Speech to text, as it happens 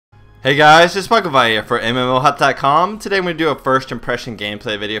Hey guys, it's McElvy here for MMOHut.com. Today I'm going to do a first impression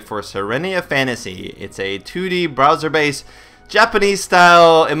gameplay video for Serenia Fantasy. It's a 2D browser-based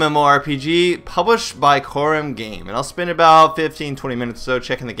Japanese-style MMORPG published by Corem Game. And I'll spend about 15-20 minutes or so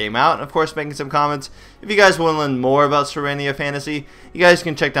checking the game out and of course making some comments. If you guys want to learn more about Serenia Fantasy, you guys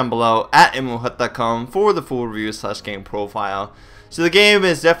can check down below at MMOHut.com for the full review / game profile. So the game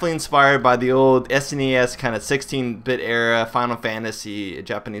is definitely inspired by the old SNES kind of 16-bit era Final Fantasy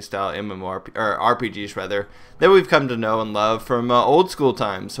Japanese style RPGs rather that we've come to know and love from old school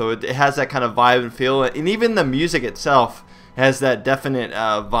times. So it has that kind of vibe and feel, and even the music itself has that definite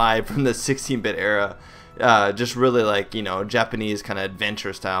vibe from the 16-bit era. Just really like, you know, Japanese kind of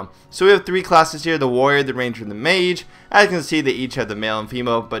adventure style. So we have three classes here: the warrior, the ranger, and the mage. As you can see, they each have the male and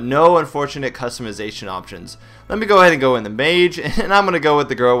female, but no unfortunate customization options. Let me go ahead and go in the mage, and I'm going to go with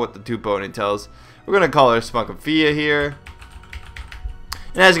the girl with the two ponytails. We're going to call her Spunkophia here.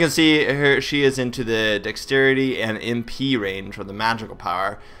 And as you can see, she is into the dexterity and MP range for the magical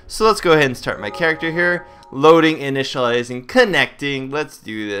power. So let's go ahead and start my character here. Loading, initializing, connecting. Let's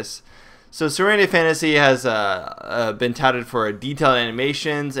do this. So Serenia Fantasy has been touted for detailed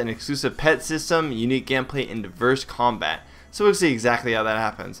animations, an exclusive pet system, unique gameplay, and diverse combat. So we'll see exactly how that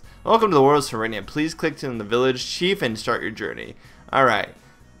happens. Welcome to the world of Serenia. Please click to the village chief and start your journey. Alright.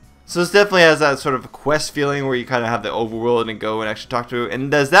 So this definitely has that sort of quest feeling where you kind of have the overworld and go and actually talk to.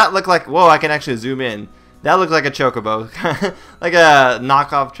 And does that look like, whoa, I can actually zoom in. That looks like a chocobo. Like a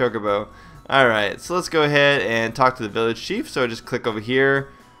knockoff chocobo. Alright, so let's go ahead and talk to the village chief. So I just click over here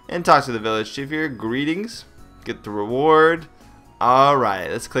and talk to the village chief here. Greetings. Get the reward. Alright,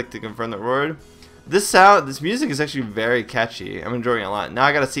 let's click to confirm the reward. This music is actually very catchy. I'm enjoying it a lot. Now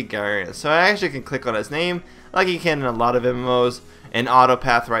I gotta seek Garion. So I actually can click on his name, like you can in a lot of MMOs, and auto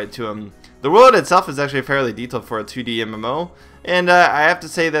path right to him. The world itself is actually fairly detailed for a 2D MMO, and I have to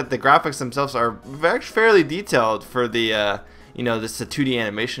say that the graphics themselves are fairly detailed for the you know, this is a 2D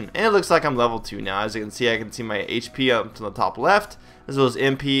animation, and it looks like I'm level 2 now. As you can see, I can see my HP up to the top left, as well as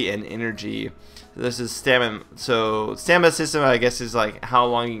MP and energy. This is stamina. So stamina system, I guess, is like how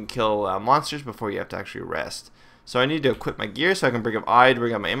long you can kill monsters before you have to actually rest. So I need to equip my gear so I can bring up I to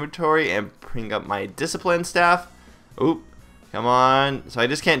bring up my inventory and bring up my discipline staff. Oop, come on. So I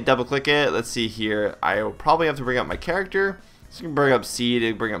just can't double click it. Let's see here. I will probably have to bring up my character. So I can bring up C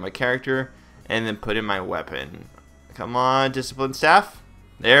to bring up my character and then put in my weapon. Come on, discipline staff.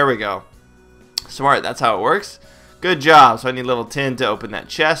 There we go. Smart, that's how it works. Good job. So I need level 10 to open that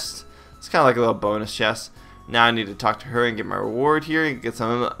chest. It's kind of like a little bonus chest. Now I need to talk to her and get my reward here and get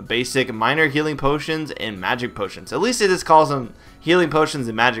some basic minor healing potions and magic potions. At least it just calls them healing potions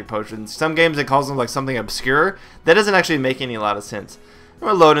and magic potions. Some games it calls them like something obscure. That doesn't actually make any lot of sense. I'm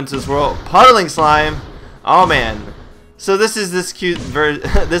going to load into this world. Puddling slime. Oh man. So this is this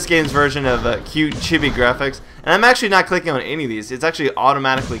game's version of cute chibi graphics, and I'm actually not clicking on any of these. It's actually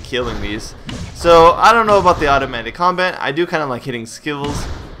automatically killing these. So I don't know about the automatic combat. I do kind of like hitting skills,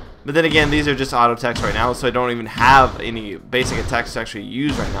 but then again, these are just auto attacks right now, so I don't even have any basic attacks to actually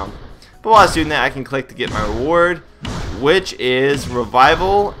use right now. But while I was doing that, I can click to get my reward, which is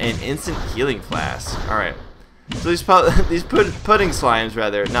revival and instant healing flask. All right. So these pudding slimes,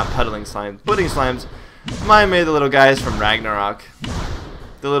 rather, not puddling slimes, pudding slimes. Remind me of the little guys from Ragnarok.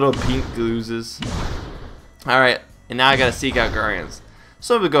 The little pink goozes. Alright, and now I gotta seek out Garions.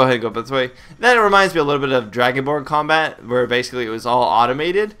 So I'm gonna go ahead and go this way. Then it reminds me a little bit of Dragonborn combat, where basically it was all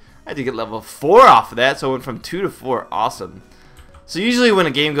automated. I had to get level 4 off of that, so I went from 2 to 4. Awesome. So usually when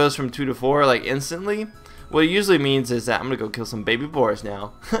a game goes from 2 to 4, like instantly, what it usually means is that I'm gonna go kill some baby boars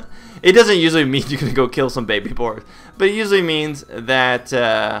now. It doesn't usually mean you're gonna go kill some baby boars, but it usually means that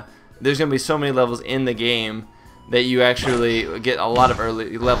there's going to be so many levels in the game that you actually get a lot of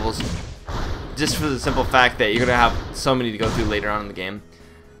early levels just for the simple fact that you're going to have so many to go through later on in the game.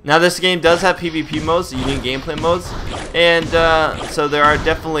 Now this game does have PvP modes, unique gameplay modes, and so there are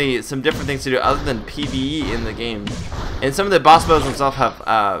definitely some different things to do other than PvE in the game. And some of the boss modes themselves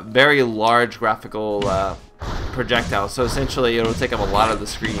have very large graphical projectiles, so essentially it'll take up a lot of the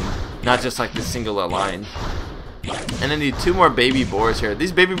screen, not just like this single line. And I need 2 more baby boars here.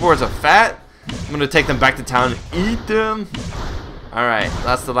 These baby boars are fat. I'm going to take them back to town and eat them. Alright,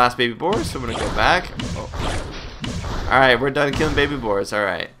 that's the last baby boar, so I'm going to go back. Oh. Alright, we're done killing baby boars.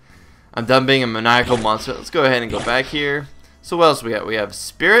 Alright. I'm done being a maniacal monster. Let's go ahead and go back here. So what else we got? We have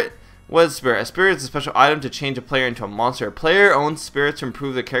Spirit. What is Spirit? A Spirit is a special item to change a player into a monster. A player owns Spirits to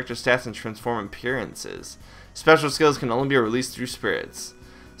improve their character stats and transform appearances. Special skills can only be released through Spirits.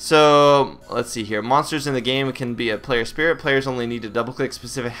 So let's see here. Monsters in the game can be a player spirit. Players only need to double click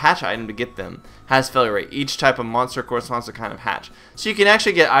specific hatch item to get them. Has failure rate. Each type of monster corresponds to kind of hatch. So you can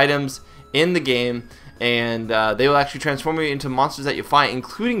actually get items in the game, and they will actually transform you into monsters that you fight,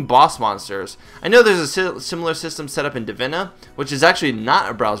 including boss monsters. I know there's a similar system set up in Divina, which is actually not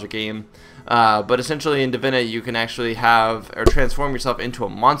a browser game, but essentially in Divina you can actually have or transform yourself into a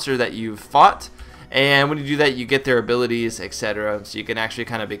monster that you've fought. And when you do that, you get their abilities, etc. So you can actually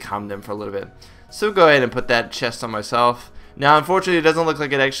kind of become them for a little bit. So go ahead and put that chest on myself. Now, unfortunately, it doesn't look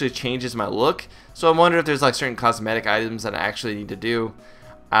like it actually changes my look. So I'm wondering if there's like certain cosmetic items that I actually need to do.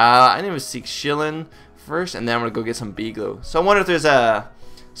 I need to seek shilling first, and then I'm gonna go get some bee glue. So I wonder if there's a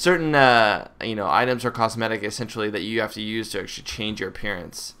certain items or cosmetic essentially that you have to use to actually change your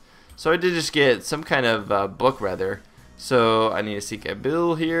appearance. So I did just get some kind of book rather. So I need to seek a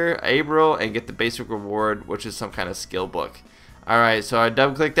bill here, April, and get the basic reward, which is some kind of skill book. Alright, so I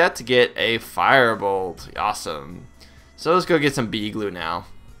double click that to get a firebolt. Awesome. So let's go get some bee glue now.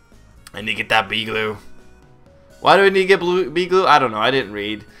 I need to get that bee glue. Why do we need to get bee glue? I don't know, I didn't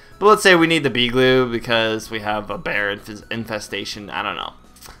read. But let's say we need the bee glue because we have a bear infestation. I don't know.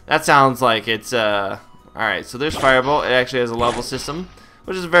 That sounds like it's alright, so there's firebolt. It actually has a level system,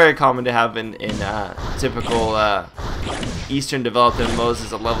 which is very common to have in typical Eastern developed MMOs,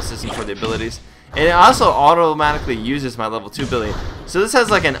 is a level system for the abilities. And it also automatically uses my level 2 ability. So this has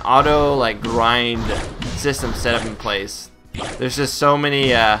like an auto grind system set up in place. There's just so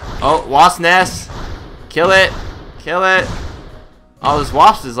many oh, wasp nest! Kill it! Kill it! Oh, this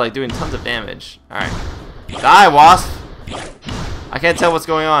wasp is like doing tons of damage. Alright. Die, wasp! I can't tell what's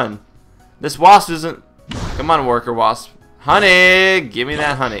going on. This wasp isn't... Come on, worker wasp. Honey! Give me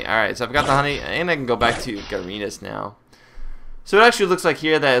that honey. Alright, so I've got the honey, and I can go back to Garenas now. So it actually looks like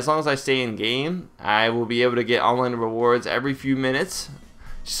here that as long as I stay in game, I will be able to get online rewards every few minutes.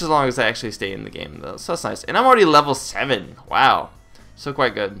 Just as long as I actually stay in the game, though. So that's nice. And I'm already level 7. Wow. So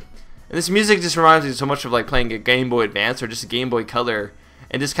quite good. And this music just reminds me so much of like playing a Game Boy Advance or just a Game Boy Color.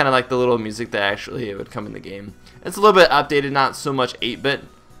 And just kind of like the little music that actually would come in the game. It's a little bit updated, not so much 8-bit.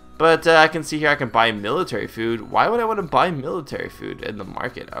 But I can see here I can buy military food. Why would I want to buy military food in the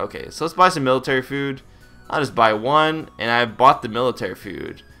market? Okay, so let's buy some military food. I'll just buy one, and I bought the military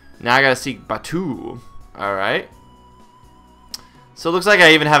food. Now I gotta seek Batu. Alright. So it looks like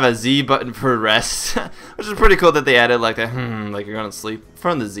I even have a Z button for rest. Which is pretty cool that they added like that, like you're gonna sleep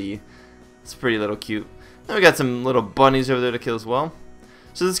from the Z. It's pretty little cute. Then we got some little bunnies over there to kill as well.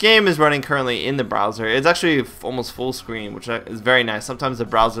 So this game is running currently in the browser. It's actually almost full screen, which is very nice. Sometimes the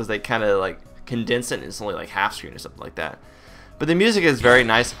browsers, they kind of like condense it and it's only like half screen or something like that. But the music is very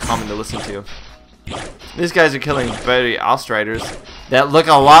nice and calming to listen to. These guys are killing baby Ostriders that look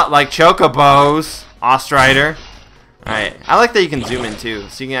a lot like Chocobos. Ostrider. Alright, I like that you can zoom in too,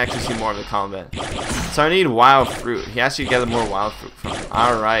 so you can actually see more of the combat. So I need wild fruit. He has to gather more wild fruit from him.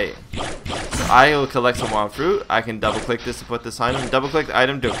 Alright. So I will collect some wild fruit. I can double click this to put this item. Double click the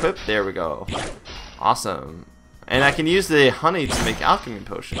item to equip. There we go. Awesome. And I can use the honey to make alchemy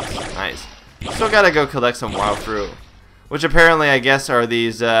potions. Nice. Still gotta go collect some wild fruit. Which apparently I guess are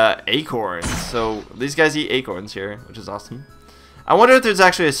these acorns. So these guys eat acorns here, which is awesome. I wonder if there's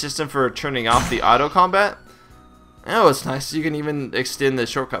actually a system for turning off the auto combat. Oh, it's nice. You can even extend the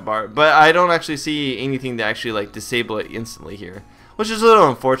shortcut bar, but I don't actually see anything to actually like disable it instantly here, which is a little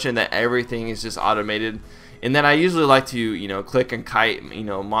unfortunate that everything is just automated. And then I usually like to, click and kite,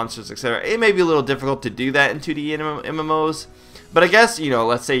 monsters, etc. It may be a little difficult to do that in 2D MMOs, but I guess,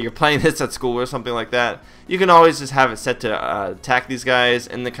 let's say you're playing this at school or something like that, you can always just have it set to attack these guys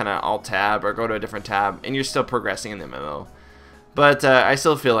and then kind of alt tab or go to a different tab, and you're still progressing in the MMO. But I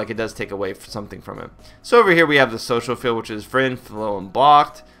still feel like it does take away something from it. So over here we have the social field, which is friend, flow, and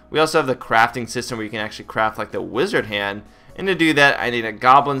blocked. We also have the crafting system where you can actually craft like the wizard hand. And to do that, I need a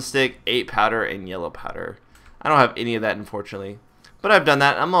goblin stick, 8 powder, and yellow powder. I don't have any of that, unfortunately. But I've done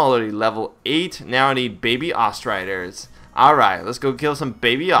that. I'm already level 8. Now I need baby Ostriders. Alright, let's go kill some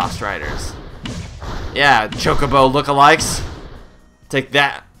baby Ostriders. Yeah, Chocobo lookalikes. Take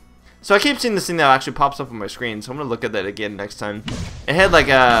that. So I keep seeing this thing that actually pops up on my screen, so I'm going to look at that again next time. It had like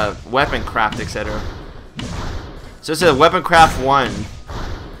a weapon craft, etc. So it said weapon craft 1.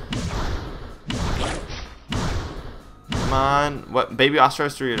 Come on. What? Baby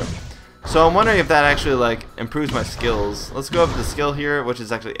Ostros 3. So I'm wondering if that actually like improves my skills. Let's go up to the skill here, which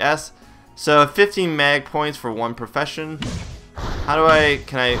is actually S. So 15 mag points for 1 profession. How do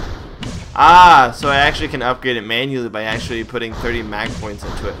so I actually can upgrade it manually by actually putting 30 mag points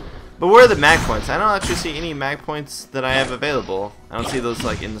into it. But where are the mag points? I don't actually see any mag points that I have available. I don't see those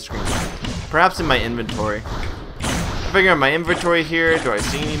like in the screen. Perhaps in my inventory. figure out my inventory here. Do I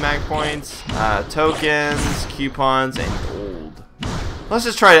see any mag points? Tokens, coupons, and gold. Let's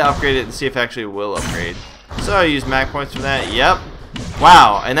just try to upgrade it and see if it actually will upgrade. So I use mag points for that. Yep.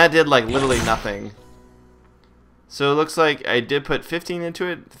 Wow, and that did like literally nothing. So it looks like I did put 15 into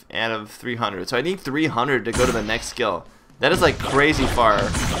it out of 300. So I need 300 to go to the next skill. That is like crazy far.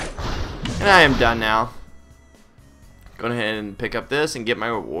 And I am done now. Go ahead and pick up this and get my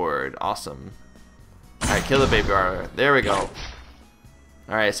reward. Awesome. Alright, kill the baby otter. There we go.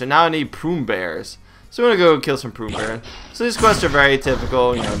 Alright, so now I need prune bears. So I'm gonna go kill some prune bears. So these quests are very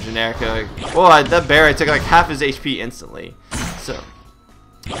typical, you know, generic. Well, that bear, I took like half his HP instantly. So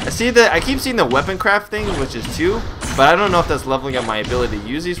I keep seeing the weapon craft thing, which is 2, but I don't know if that's leveling up my ability to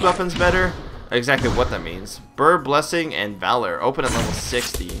use these weapons better, or exactly what that means. Bird Blessing and Valor, open at level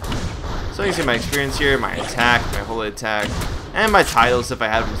 60. So you can see my experience here, my attack, my holy attack, and my titles if I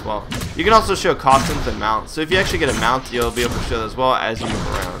have them as well. You can also show costumes and mounts. So if you actually get a mount, you'll be able to show that as well as you move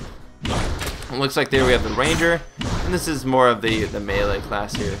around. It looks like there we have the ranger, and this is more of the melee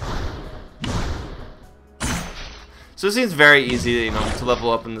class here. So it seems very easy, you know, to level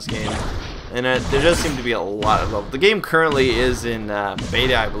up in this game, and there does seem to be a lot of level. The game currently is in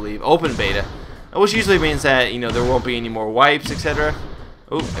beta, I believe, open beta, which usually means that, you know, there won't be any more wipes, etc.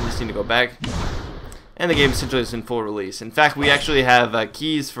 Oh, I just need to go back. And the game essentially is in full release. In fact, we actually have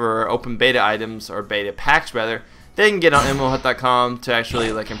keys for open beta items, or beta packs rather, that you can get on MMOHut.com to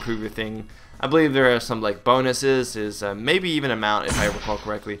actually like improve your thing. I believe there are some like bonuses, maybe even a mount if I recall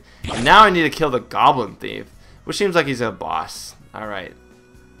correctly. And now I need to kill the goblin thief, which seems like he's a boss. Alright.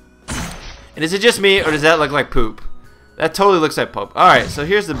 And is it just me, or does that look like poop? That totally looks like poop. Alright, so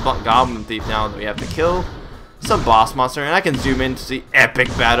here's the goblin thief now that we have to kill. Some boss monster, and I can zoom in to see epic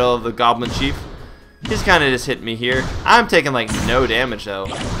battle of the goblin chief. He's kind of just hit me here. I'm taking like no damage though.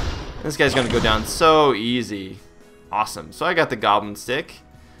 This guy's gonna go down so easy. Awesome. So I got the goblin stick,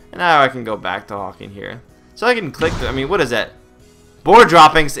 and now I can go back to hawking here. So I can click. I mean, what is that? Board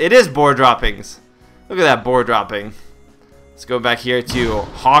droppings. It is board droppings. Look at that board dropping. Let's go back here to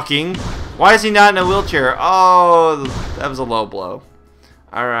hawking. Why is he not in a wheelchair? Oh, that was a low blow.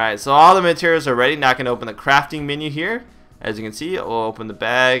 Alright, so all the materials are ready. Now I can open the crafting menu here. As you can see, it will open the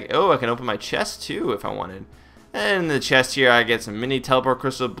bag. Oh, I can open my chest too if I wanted. And in the chest here, I get some mini teleport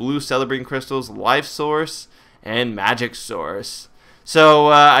crystals, blue celebrating crystals, life source, and magic source. So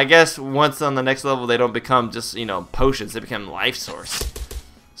I guess once on the next level, they don't become just, you know, potions. They become life source.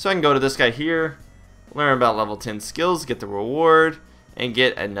 So I can go to this guy here, learn about level 10 skills, get the reward, and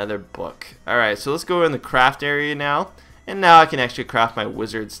get another book. Alright, so let's go in the craft area now. And now I can actually craft my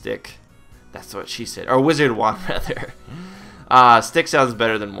wizard stick. That's what she said. Or wizard wand, rather. Stick sounds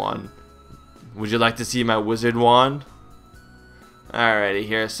better than wand. Would you like to see my wizard wand? Alrighty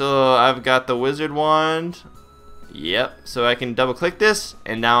here. So I've got the wizard wand. Yep. So I can double click this,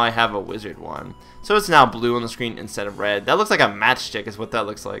 and now I have a wizard wand. So it's now blue on the screen instead of red. That looks like a matchstick is what that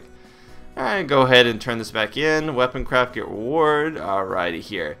looks like. Alright, go ahead and turn this back in. Weapon craft, get reward. Alrighty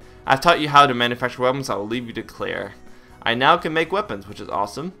here. I've taught you how to manufacture weapons. I will leave you to Claire. I now can make weapons, which is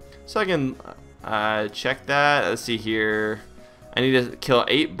awesome. So I can check that. Let's see here. I need to kill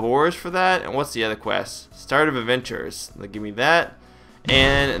 8 boars for that. And what's the other quest? Start of Adventures. They'll give me that.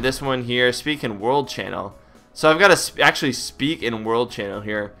 And this one here, Speak in World Channel. So I've got to actually speak in World Channel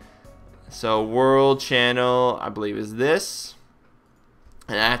here. So World Channel, I believe, is this.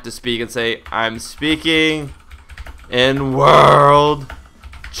 And I have to speak and say, I'm speaking in World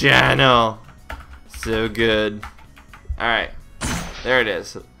Channel. So good. Alright, there it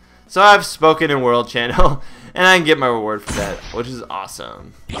is. So I've spoken in World Channel, and I can get my reward for that, which is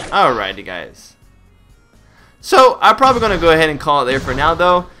awesome. Alrighty, guys. So I'm probably going to go ahead and call it there for now,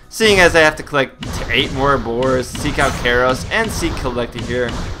 though, seeing as I have to collect 8 more boars, seek out Karos, and seek Collector here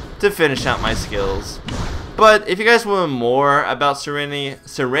to finish out my skills. But if you guys want more about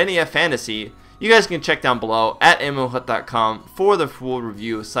Serenia Fantasy, you guys can check down below at MMOHut.com for the full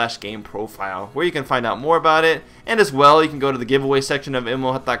review / game profile, where you can find out more about it. And as well, you can go to the giveaway section of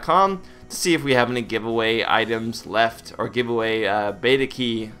MMOHut.com to see if we have any giveaway items left, or giveaway beta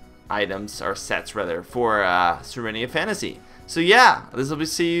key items, or sets rather, for Serenia Fantasy. So yeah, this will be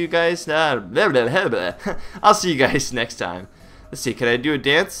see you guys. I'll see you guys next time. Let's see, can I do a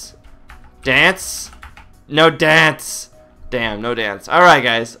dance? Dance? No dance. Damn, no dance. Alright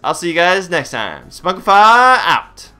guys, I'll see you guys next time. Spunkify out.